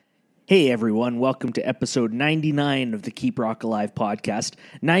Hey everyone, welcome to episode 99 of the Keep Rock Alive podcast.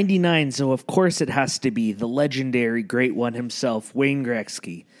 99, so of course it has to be the legendary great one himself, Wayne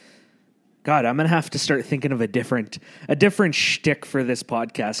Gretzky. God, I'm going to have to start thinking of a different shtick for this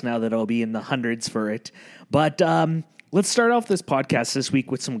podcast now that I'll be in the hundreds for it. But let's start off this podcast this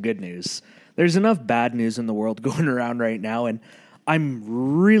week with some good news. There's enough bad news in the world going around right now, and I'm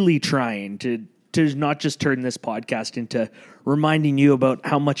really trying to not just turn this podcast into reminding you about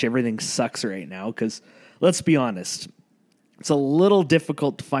how much everything sucks right now, because let's be honest, it's a little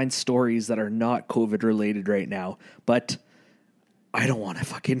difficult to find stories that are not COVID related right now, but I don't want to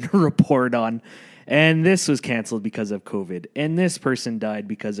fucking report on, and this was canceled because of COVID, and this person died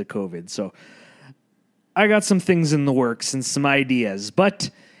because of COVID, so I got some things in the works and some ideas, but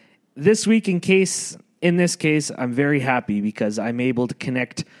this week in this case, I'm very happy because I'm able to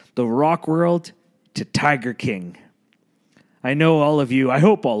connect the rock world to Tiger King. I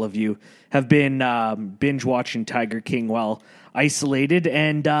hope all of you have been binge watching Tiger King while isolated,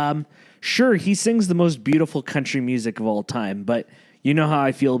 and sure, he sings the most beautiful country music of all time, but you know how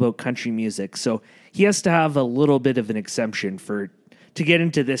I feel about country music, so he has to have a little bit of an exemption to get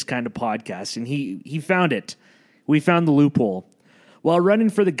into this kind of podcast, and he found it. We found the loophole. While running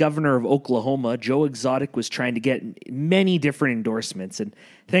for the governor of Oklahoma, Joe Exotic was trying to get many different endorsements, and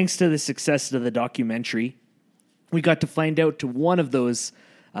thanks to the success of the documentary, we got to find out to one of those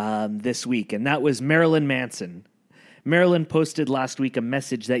this week, and that was Marilyn Manson. Marilyn posted last week a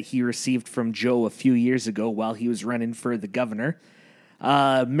message that he received from Joe a few years ago while he was running for the governor.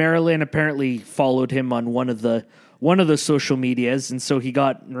 Marilyn apparently followed him on one of the social medias, and so he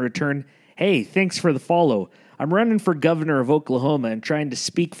got in return, "Hey, thanks for the follow. I'm running for governor of Oklahoma and trying to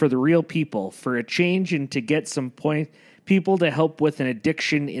speak for the real people, for a change and to get some people to help with an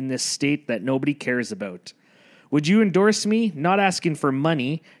addiction in this state that nobody cares about. Would you endorse me? Not asking for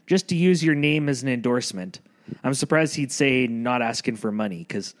money, just to use your name as an endorsement." I'm surprised he'd say not asking for money,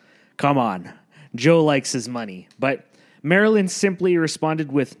 because, come on, Joe likes his money. But Marilyn simply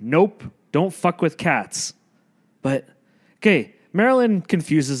responded with, "Nope, don't fuck with cats." But, okay, Marilyn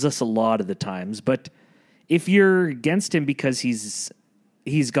confuses us a lot of the times, but if you're against him because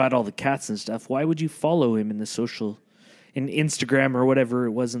he's got all the cats and stuff, why would you follow him in Instagram or whatever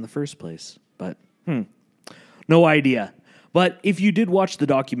it was in the first place? But, no idea. But if you did watch the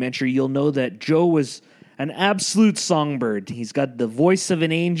documentary, you'll know that Joe was an absolute songbird. He's got the voice of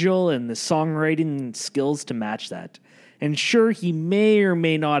an angel and the songwriting skills to match that. And sure, he may or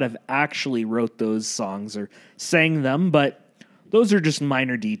may not have actually wrote those songs or sang them, but those are just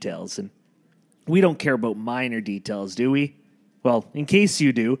minor details, and we don't care about minor details, do we? Well, in case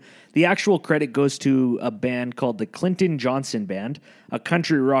you do, the actual credit goes to a band called the Clinton Johnson Band, a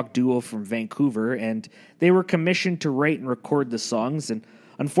country rock duo from Vancouver, and they were commissioned to write and record the songs, and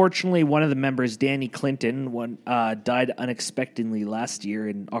unfortunately, one of the members, Danny Clinton, died unexpectedly last year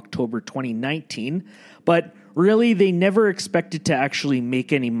in October 2019, but really, they never expected to actually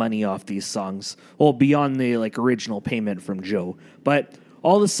make any money off these songs, well, beyond the original payment from Joe, but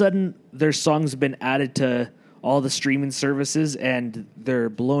all of a sudden, their songs have been added to all the streaming services, and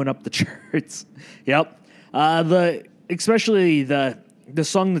they're blowing up the charts. Yep. Especially the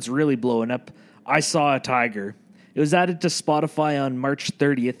song that's really blowing up, "I Saw a Tiger." It was added to Spotify on March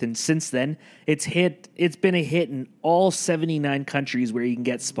 30th, and since then, it's been a hit in all 79 countries where you can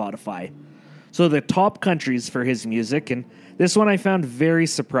get Spotify. So the top countries for his music, and this one I found very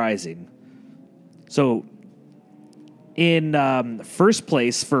surprising. So in first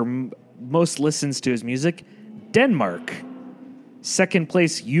place for most listens to his music, Denmark. Second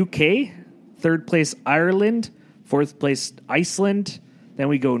place, UK. Third place, Ireland. Fourth place, Iceland. Then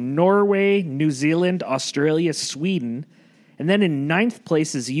we go Norway, New Zealand, Australia, Sweden. And then in ninth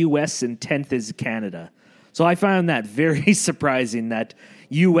place is US and 10th is Canada. So I found that very surprising that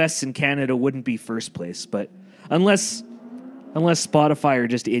US and Canada wouldn't be first place. But unless Spotify are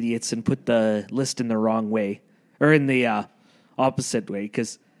just idiots and put the list in the wrong way, or in the opposite way,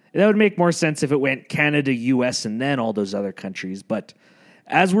 because that would make more sense if it went Canada, US, and then all those other countries. But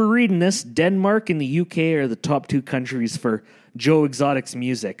as we're reading this, Denmark and the UK are the top two countries for Joe Exotic's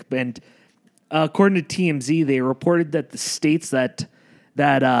music. And according to TMZ, they reported that the states that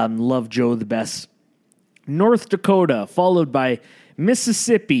love Joe the best: North Dakota, followed by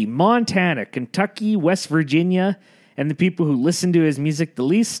Mississippi, Montana, Kentucky, West Virginia, and the people who listen to his music the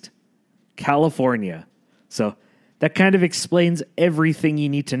least, California. So that kind of explains everything you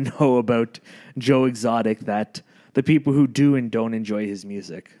need to know about Joe Exotic, that the people who do and don't enjoy his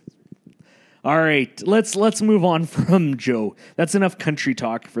music. All right, let's move on from Joe. That's enough country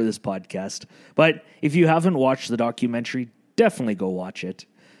talk for this podcast. But if you haven't watched the documentary, definitely go watch it.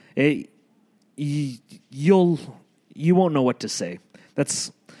 You won't know what to say.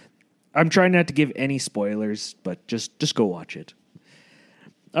 I'm trying not to give any spoilers, but just go watch it.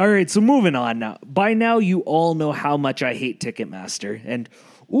 All right, so moving on now. By now, you all know how much I hate Ticketmaster, and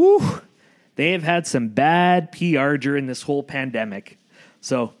they have had some bad PR during this whole pandemic.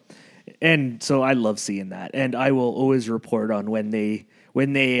 So I love seeing that, and I will always report on when they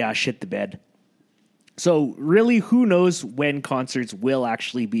shit the bed. So really, who knows when concerts will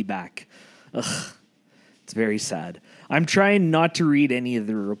actually be back? Ugh, it's very sad. I'm trying not to read any of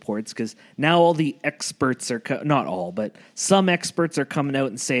the reports because now all the experts are, not all, but some experts are coming out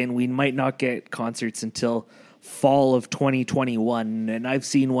and saying we might not get concerts until fall of 2021. And I've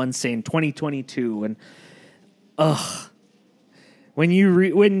seen one saying 2022. And when you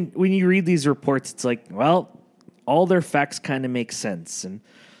read these reports, it's like, well, all their facts kind of make sense. And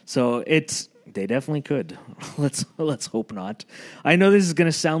so they definitely could. Let's hope not. I know this is going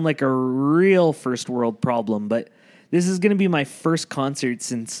to sound like a real first world problem, but this is going to be my first concert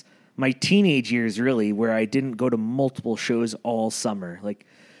since my teenage years, really, where I didn't go to multiple shows all summer. Like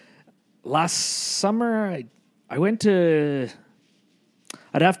last summer, I went to,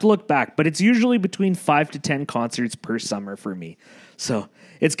 I'd have to look back, but it's usually between 5 to 10 concerts per summer for me. So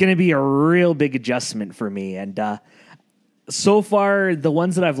it's going to be a real big adjustment for me. And so far, the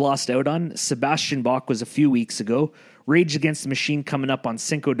ones that I've lost out on, Sebastian Bach was a few weeks ago, Rage Against the Machine coming up on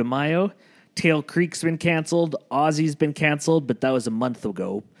Cinco de Mayo, Tail Creek's been canceled, Ozzy's been canceled, but that was a month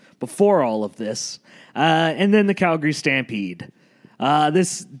ago, before all of this. And then the Calgary Stampede.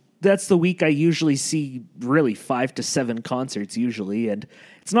 That's the week I usually see really 5 to 7 concerts usually, and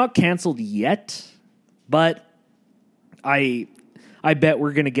it's not canceled yet, but I bet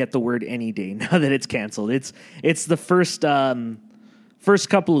we're going to get the word any day now that it's canceled. It's the first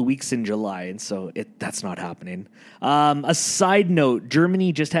couple of weeks in July, and so that's not happening. A side note,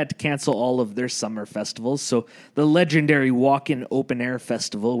 Germany just had to cancel all of their summer festivals, so the legendary Walk-In Open Air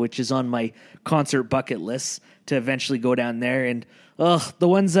Festival, which is on my concert bucket list to eventually go down there, and the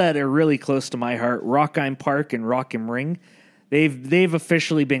ones that are really close to my heart, Rock im Park and Rock im Ring, they've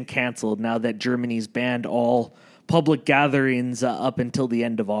officially been canceled now that Germany's banned all public gatherings up until the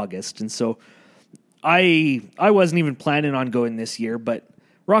end of August. And so I wasn't even planning on going this year, but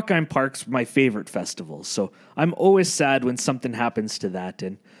Rock im Park's my favorite festival. So I'm always sad when something happens to that.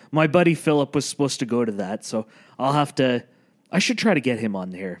 And my buddy Philip was supposed to go to that. So I should try to get him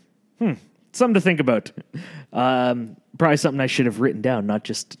on here. Something to think about. Probably something I should have written down, not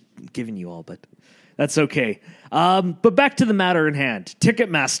just giving you all, but that's okay. But back to the matter in hand.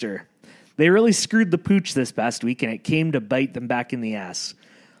 Ticketmaster. They really screwed the pooch this past week, and it came to bite them back in the ass.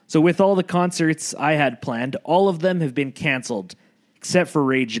 So with all the concerts I had planned, all of them have been canceled, except for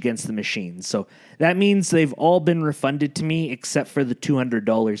Rage Against the Machine. So that means they've all been refunded to me, except for the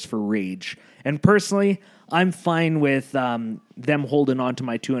 $200 for Rage. And personally, I'm fine with them holding on to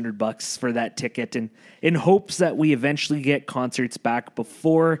my $200 for that ticket, and in hopes that we eventually get concerts back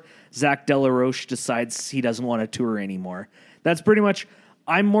before Zach De La Roche decides he doesn't want to tour anymore. That's pretty much...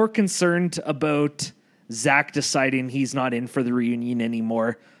 I'm more concerned about Zach deciding he's not in for the reunion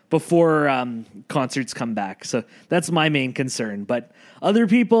anymore before concerts come back. So that's my main concern. But other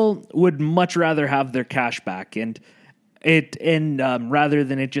people would much rather have their cash back and rather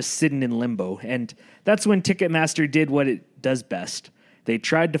than it just sitting in limbo. And that's when Ticketmaster did what it does best. They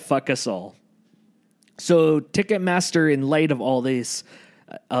tried to fuck us all. So Ticketmaster, in light of all these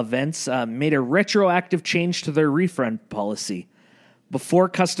events, made a retroactive change to their refund policy. Before,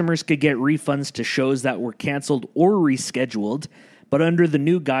 customers could get refunds to shows that were canceled or rescheduled, but under the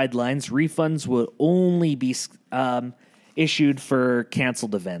new guidelines, refunds will only be issued for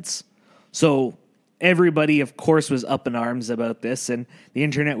canceled events. So everybody, of course, was up in arms about this, and the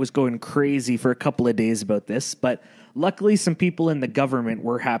internet was going crazy for a couple of days about this, but luckily some people in the government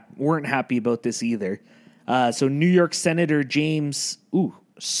weren't happy about this either. So New York Senator James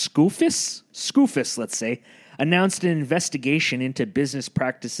Skoufis, let's say, announced an investigation into business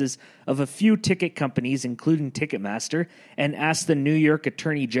practices of a few ticket companies, including Ticketmaster, and asked the New York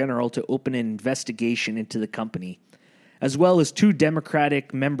Attorney General to open an investigation into the company, as well as 2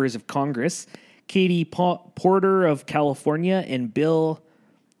 Democratic members of Congress, Katie Porter of California and Bill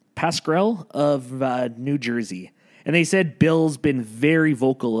Pascrell of New Jersey. And they said Bill's been very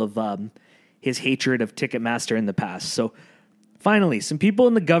vocal of his hatred of Ticketmaster in the past. So finally, some people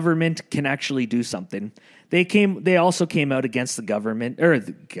in the government can actually do something. They also came out against the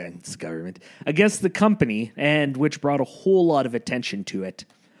company, and which brought a whole lot of attention to it.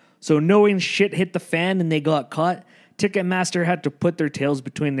 So knowing shit hit the fan and they got caught, Ticketmaster had to put their tails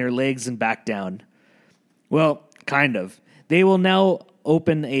between their legs and back down. Well, kind of. They will now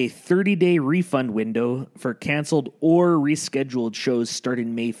open a 30-day refund window for canceled or rescheduled shows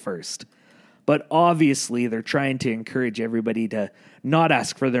starting May 1st. But obviously, they're trying to encourage everybody to not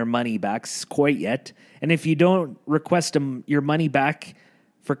ask for their money back quite yet. And if you don't request your money back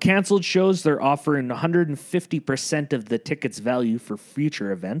for canceled shows, they're offering 150% of the ticket's value for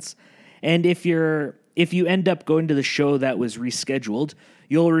future events. And if you end up going to the show that was rescheduled,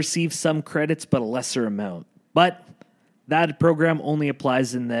 you'll receive some credits, but a lesser amount. But that program only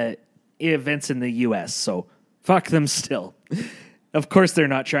applies in the events in the U.S., so fuck them still. Of course, they're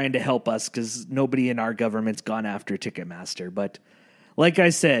not trying to help us because nobody in our government's gone after Ticketmaster. But like I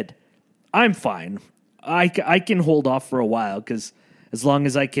said, I'm fine. I can hold off for a while because as long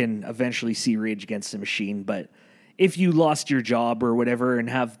as I can eventually see Rage Against the Machine. But if you lost your job or whatever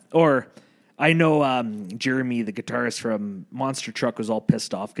I know Jeremy, the guitarist from Monster Truck, was all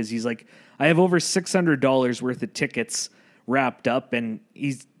pissed off because he's like, I have over $600 worth of tickets wrapped up, and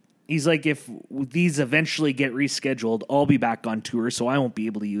he's like, if these eventually get rescheduled, I'll be back on tour, so I won't be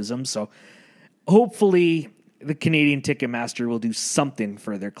able to use them. So hopefully the Canadian Ticketmaster will do something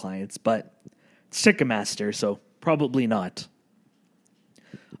for their clients, but it's Ticketmaster, so probably not.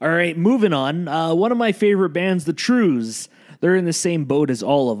 All right, moving on. One of my favorite bands, The Trues. They're in the same boat as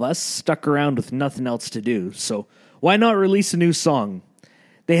all of us, stuck around with nothing else to do. So why not release a new song?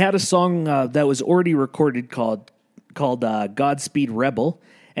 They had a song that was already recorded called Godspeed Rebel,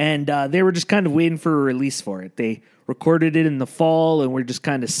 and they were just kind of waiting for a release for it. They recorded it in the fall, and we're just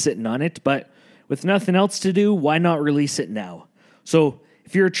kind of sitting on it. But with nothing else to do, why not release it now? So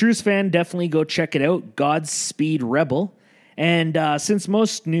if you're a Trues fan, definitely go check it out, Godspeed Rebel. And since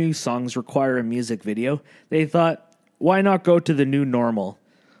most new songs require a music video, they thought, why not go to the new normal?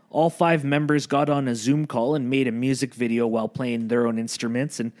 All 5 members got on a Zoom call and made a music video while playing their own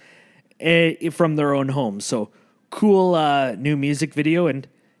instruments and from their own homes. So cool new music video, and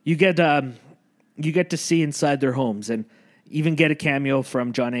you get to see inside their homes and even get a cameo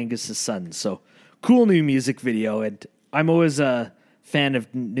from John Angus's son. So cool new music video, and I'm always a fan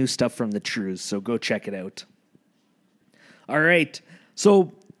of new stuff from the Trues, so go check it out. All right,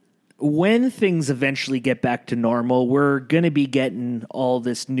 so when things eventually get back to normal, we're going to be getting all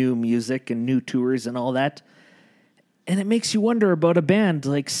this new music and new tours and all that. And it makes you wonder about a band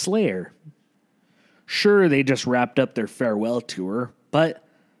like Slayer. Sure, they just wrapped up their farewell tour, but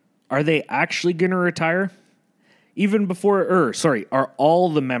are they actually going to retire? Are all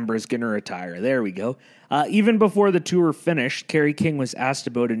the members going to retire? There we go. Even before the tour finished, Kerry King was asked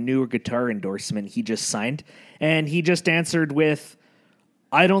about a new guitar endorsement he just signed, and he just answered with,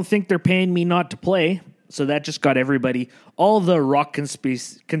 I don't think they're paying me not to play. So that just got everybody, all the rock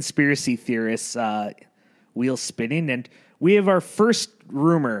conspiracy theorists, wheels spinning. And we have our first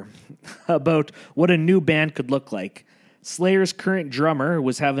rumor about what a new band could look like. Slayer's current drummer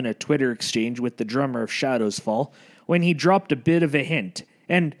was having a Twitter exchange with the drummer of Shadows Fall when he dropped a bit of a hint.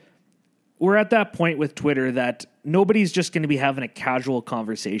 And we're at that point with Twitter that nobody's just going to be having a casual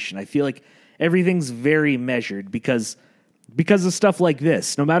conversation. I feel like everything's very measured because of stuff like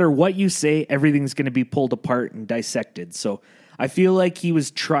this. No matter what you say, everything's going to be pulled apart and dissected. So I feel like he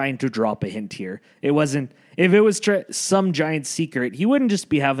was trying to drop a hint here. It wasn't, if it was some giant secret, he wouldn't just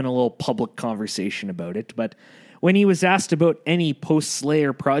be having a little public conversation about it. But when he was asked about any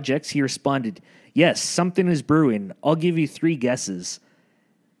post-Slayer projects, he responded, yes, something is brewing. I'll give you 3 guesses.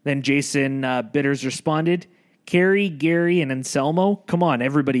 Then Jason Bitters responded, Carrie, Gary, and Anselmo. Come on,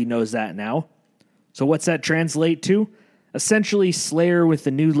 everybody knows that now. So what's that translate to? Essentially Slayer with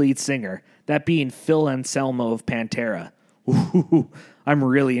the new lead singer, that being Phil Anselmo of Pantera. Ooh, I'm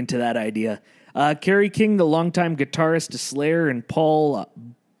really into that idea. Kerry King, the longtime guitarist of Slayer, and Paul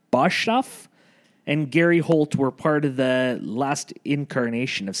Bostaph and Gary Holt were part of the last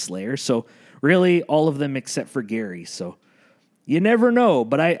incarnation of Slayer. So really all of them except for Gary. So you never know,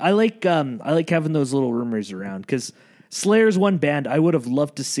 but I like having those little rumors around because Slayer's one band I would have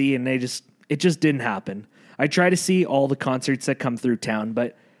loved to see, and it just didn't happen. I try to see all the concerts that come through town,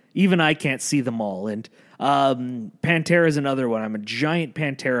 but even I can't see them all. And Pantera is another one. I'm a giant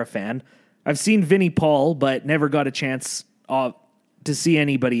Pantera fan. I've seen Vinnie Paul, but never got a chance to see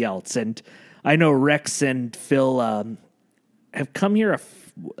anybody else. And I know Rex and Phil have come here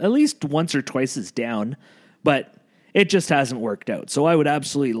at least once or twice as Down, but it just hasn't worked out. So I would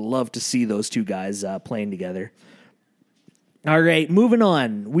absolutely love to see those two guys playing together. All right, moving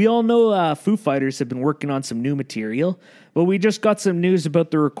on. We all know Foo Fighters have been working on some new material, but we just got some news about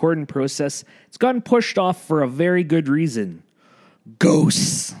the recording process. It's gotten pushed off for a very good reason.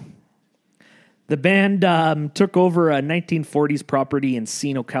 Ghosts. The band took over a 1940s property in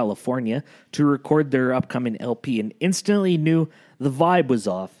Encino, California to record their upcoming LP and instantly knew The vibe was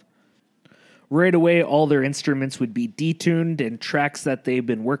off. Right away, all their instruments would be detuned and tracks that they've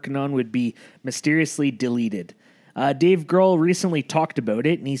been working on would be mysteriously deleted. Dave Grohl recently talked about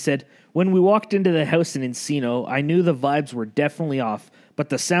it, and he said, "When we walked into the house in Encino, I knew the vibes were definitely off, but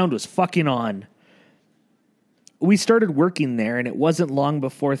the sound was fucking on." We started working there, and it wasn't long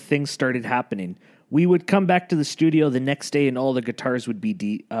before things started happening. We would come back to the studio the next day, and all the guitars would be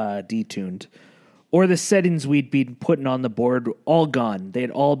detuned. Or the settings we'd been putting on the board, all gone. They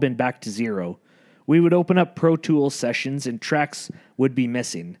had all been back to zero. We would open up Pro Tools sessions, and tracks would be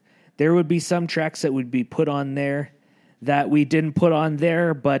missing. There would be some tracks that would be put on there that we didn't put on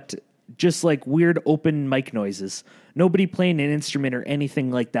there, but just like weird open mic noises. Nobody playing an instrument or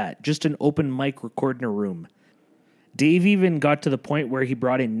anything like that. Just an open mic recording a room. Dave even got to the point where he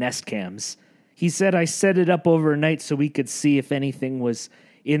brought in Nest cams. He said, "I set it up overnight so we could see if anything was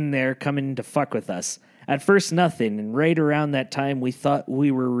in there coming to fuck with us. At first, nothing, and right around that time, we thought we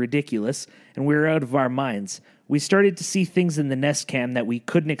were ridiculous, and we were out of our minds. We started to see things in the Nest cam that we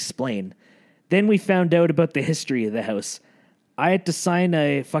couldn't explain. Then we found out about the history of the house. I had to sign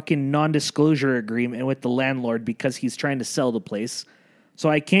a fucking non-disclosure agreement with the landlord because he's trying to sell the place. So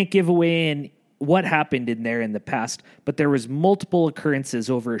I can't give away what happened in there in the past, but there was multiple occurrences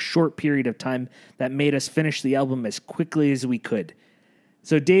over a short period of time that made us finish the album as quickly as we could."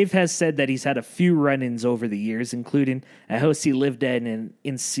 So Dave has said that he's had a few run-ins over the years, including a house he lived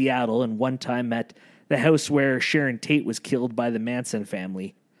in Seattle and one time at the house where Sharon Tate was killed by the Manson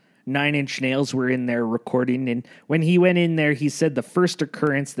family. Nine Inch Nails were in there recording, and when he went in there, he said the first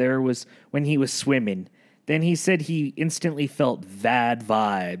occurrence there was when he was swimming. Then he said he instantly felt bad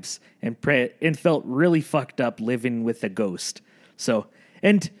vibes and felt really fucked up living with a ghost. So,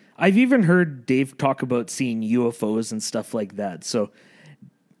 and I've even heard Dave talk about seeing UFOs and stuff like that. So,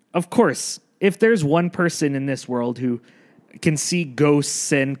 of course, if there's one person in this world who can see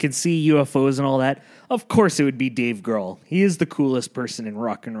ghosts and can see UFOs and all that, of course it would be Dave Grohl. He is the coolest person in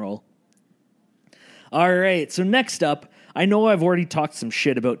rock and roll. All right, so next up, I know I've already talked some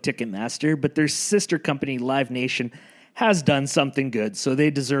shit about Ticketmaster, but their sister company, Live Nation, has done something good, so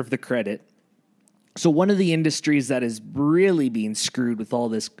they deserve the credit. So one of the industries that is really being screwed with all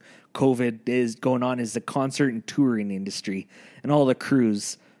this COVID is going on is the concert and touring industry and all the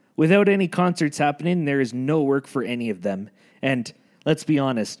crews. Without any concerts happening, there is no work for any of them. And let's be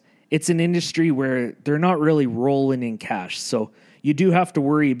honest, it's an industry where they're not really rolling in cash. So you do have to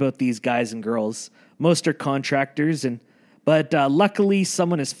worry about these guys and girls. Most are contractors, but luckily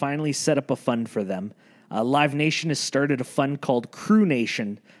someone has finally set up a fund for them. Live Nation has started a fund called Crew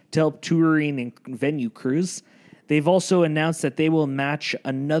Nation to help touring and venue crews. They've also announced that they will match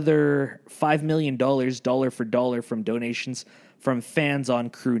another $5 million dollar for dollar from donations from fans on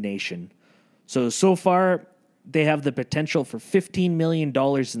Crew Nation. So far, they have the potential for $15 million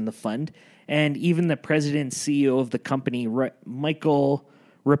in the fund, and even the president and CEO of the company, Michael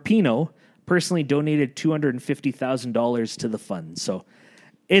Rapino, personally donated $250,000 to the fund. So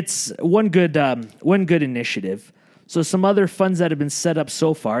it's one good initiative. So some other funds that have been set up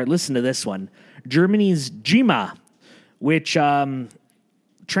so far, listen to this one. Germany's GEMA, which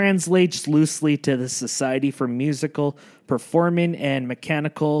translates loosely to the Society for Musical, Performing, and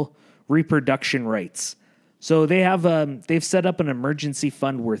Mechanical Reproduction Rights. So they've set up an emergency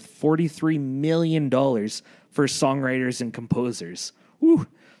fund worth $43 million for songwriters and composers. Whew.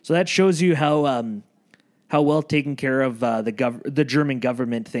 So that shows you how well taken care of the German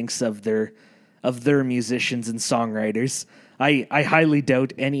government thinks of their musicians and songwriters. I highly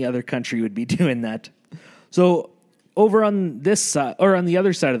doubt any other country would be doing that. So over on this side, or on the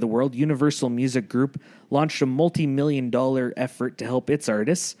other side of the world, Universal Music Group launched a multi-million-dollar effort to help its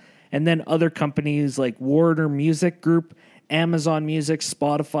artists, and then other companies like Warner Music Group, Amazon Music,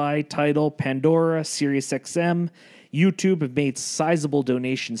 Spotify, Tidal, Pandora, SiriusXM, YouTube have made sizable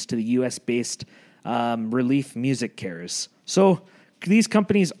donations to the U.S.-based Relief Music Cares. So these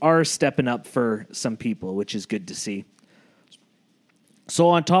companies are stepping up for some people, which is good to see. So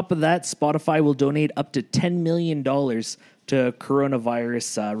on top of that, Spotify will donate up to $10 million to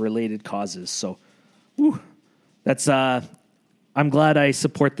coronavirus-related causes. So, that's I'm glad I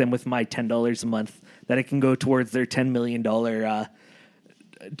support them with my $10 a month, that it can go towards their $10 million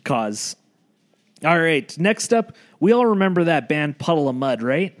cause. All right, next up, we all remember that band Puddle of Mudd,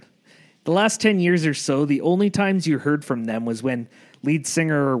 right? The last 10 years or so, the only times you heard from them was when lead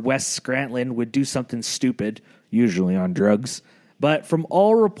singer Wes Scrantlin would do something stupid, usually on drugs. But from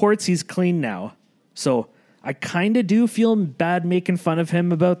all reports, he's clean now. So I kind of do feel bad making fun of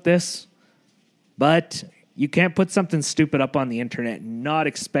him about this. But you can't put something stupid up on the internet and not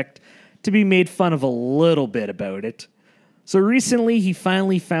expect to be made fun of a little bit about it. So recently, he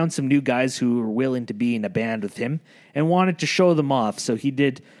finally found some new guys who were willing to be in a band with him and wanted to show them off. So he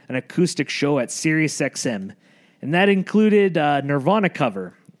did an acoustic show at SiriusXM, and that included a Nirvana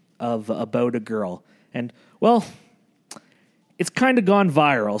cover of About a Girl. And, well, it's kind of gone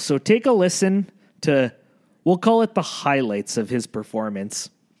viral. So take a listen to, we'll call it the highlights of his performance.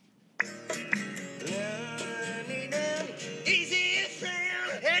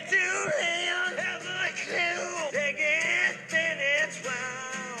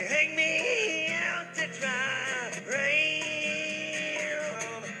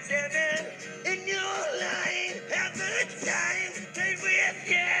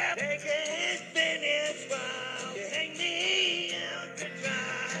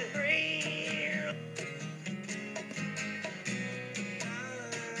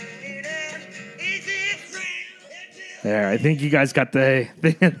 There, I think you guys got the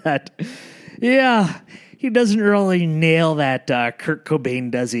thing of that. Yeah, he doesn't really nail that Kurt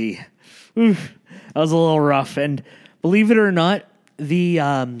Cobain, does he? Oof, that was a little rough. And believe it or not, the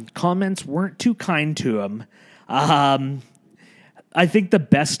comments weren't too kind to him. I think the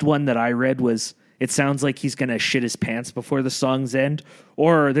best one that I read was, it sounds like he's going to shit his pants before the songs end.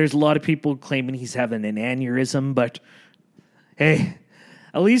 Or there's a lot of people claiming he's having an aneurysm, but hey,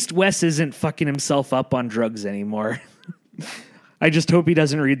 at least Wes isn't fucking himself up on drugs anymore. I just hope he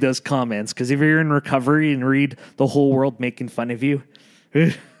doesn't read those comments, because if you're in recovery and read the whole world making fun of you.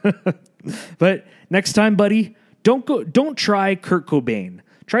 But next time, buddy, don't try Kurt Cobain.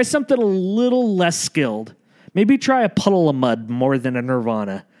 Try something a little less skilled. Maybe try a Puddle of Mud more than a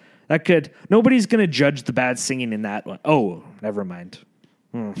Nirvana. Nobody's going to judge the bad singing in that one. Oh, never mind.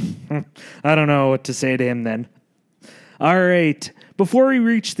 I don't know what to say to him then. All right. Before we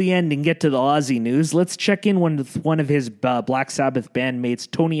reach the end and get to the Ozzy news, let's check in with one of his Black Sabbath bandmates,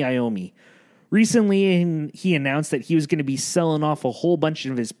 Tony Iommi. Recently, he announced that he was going to be selling off a whole bunch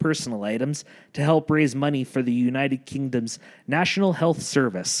of his personal items to help raise money for the United Kingdom's National Health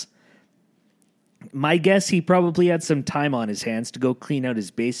Service. My guess, he probably had some time on his hands to go clean out his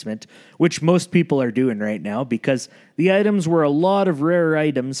basement, which most people are doing right now, because the items were a lot of rare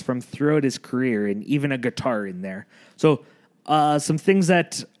items from throughout his career, and even a guitar in there. So, some things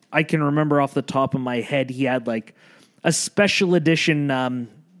that I can remember off the top of my head, he had like a special edition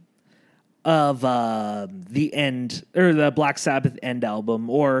of the End, or the Black Sabbath End album,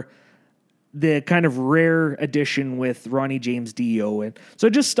 or the kind of rare edition with Ronnie James Dio, and so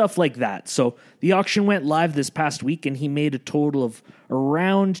just stuff like that. So the auction went live this past week, and he made a total of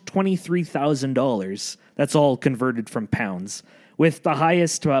around $23,000. That's all converted from pounds, with the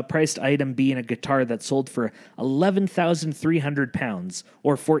highest priced item being a guitar that sold for 11,300 pounds,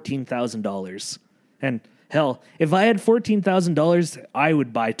 or $14,000. And hell, if I had $14,000, I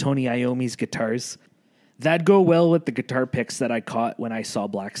would buy Tony Iommi's guitars. That'd go well with the guitar picks that I caught when I saw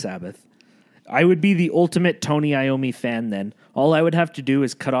Black Sabbath. I would be the ultimate Tony Iommi fan then. All I would have to do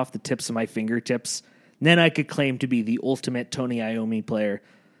is cut off the tips of my fingertips. Then I could claim to be the ultimate Tony Iommi player.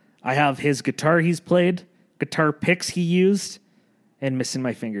 I have his guitar he's played, guitar picks he used, and missing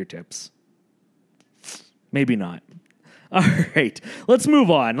my fingertips. Maybe not. All right, let's move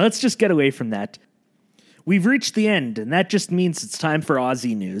on. Let's just get away from that. We've reached the end, and that just means it's time for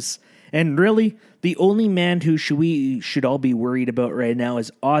Ozzy news. And really, the only man who we should all be worried about right now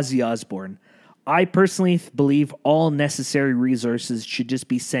is Ozzy Osbourne. I personally believe all necessary resources should just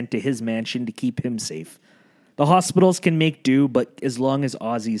be sent to his mansion to keep him safe. The hospitals can make do, but as long as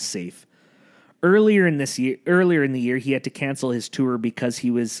Ozzy's safe. Earlier in the year, he had to cancel his tour because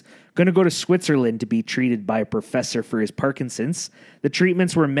he was going to go to Switzerland to be treated by a professor for his Parkinson's. The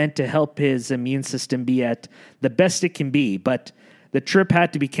treatments were meant to help his immune system be at the best it can be, but the trip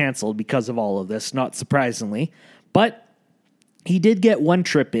had to be canceled because of all of this, not surprisingly. But he did get one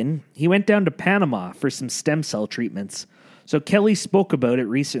trip in. He went down to Panama for some stem cell treatments. So Kelly spoke about it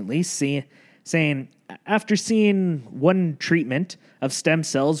recently, saying, after seeing one treatment of stem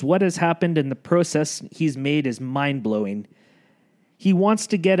cells, what has happened in the process he's made is mind-blowing. He wants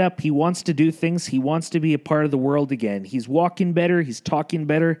to get up. He wants to do things. He wants to be a part of the world again. He's walking better. He's talking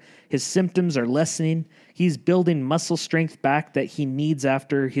better. His symptoms are lessening. He's building muscle strength back that he needs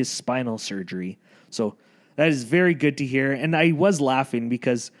after his spinal surgery. So that is very good to hear. And I was laughing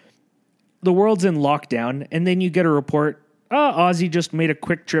because the world's in lockdown, and then you get a report, Ozzy just made a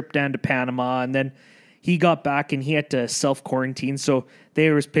quick trip down to Panama, and then he got back and he had to self-quarantine. So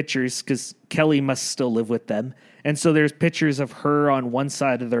there was pictures, because Kelly must still live with them. And so there's pictures of her on one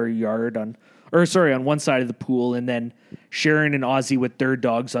side of their yard, on one side of the pool, and then Sharon and Ozzy with their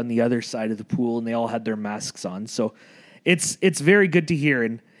dogs on the other side of the pool, and they all had their masks on. So it's very good to hear.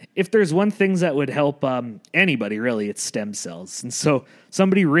 And if there's one thing that would help anybody, really, it's stem cells. And so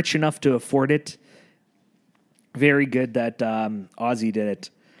somebody rich enough to afford it, very good that Ozzy did it.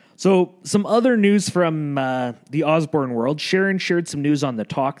 So some other news from the Osbourne world. Sharon shared some news on The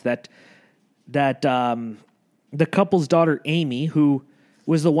Talk that the couple's daughter, Amy, who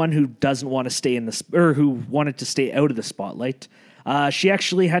was the one who doesn't want to stay who wanted to stay out of the spotlight, she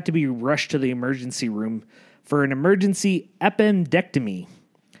actually had to be rushed to the emergency room for an emergency appendectomy.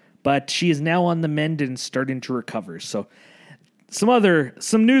 But she is now on the mend and starting to recover. So some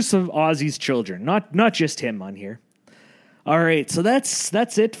news of Ozzy's children, not just him on here. All right, so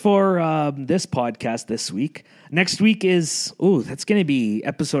that's it for this podcast this week. Next week is that's going to be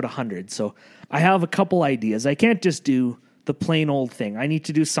episode 100. So I have a couple ideas. I can't just do the plain old thing. I need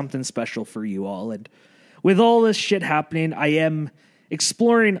to do something special for you all. And with all this shit happening, I am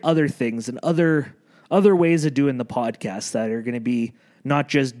exploring other things and other ways of doing the podcast that are going to be not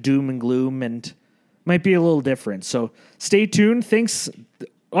just doom and gloom and might be a little different. So stay tuned. Thanks.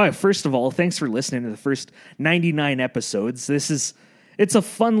 First of all, thanks for listening to the first 99 episodes. It's a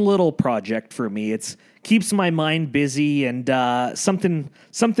fun little project for me. It keeps my mind busy and something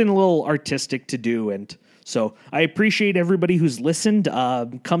a little artistic to do. And so I appreciate everybody who's listened.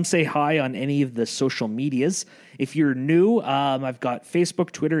 Come say hi on any of the social medias. If you're new, I've got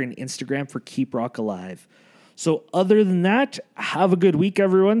Facebook, Twitter, and Instagram for Keep Rock Alive. So other than that, have a good week,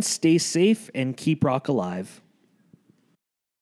 everyone. Stay safe and keep rock alive.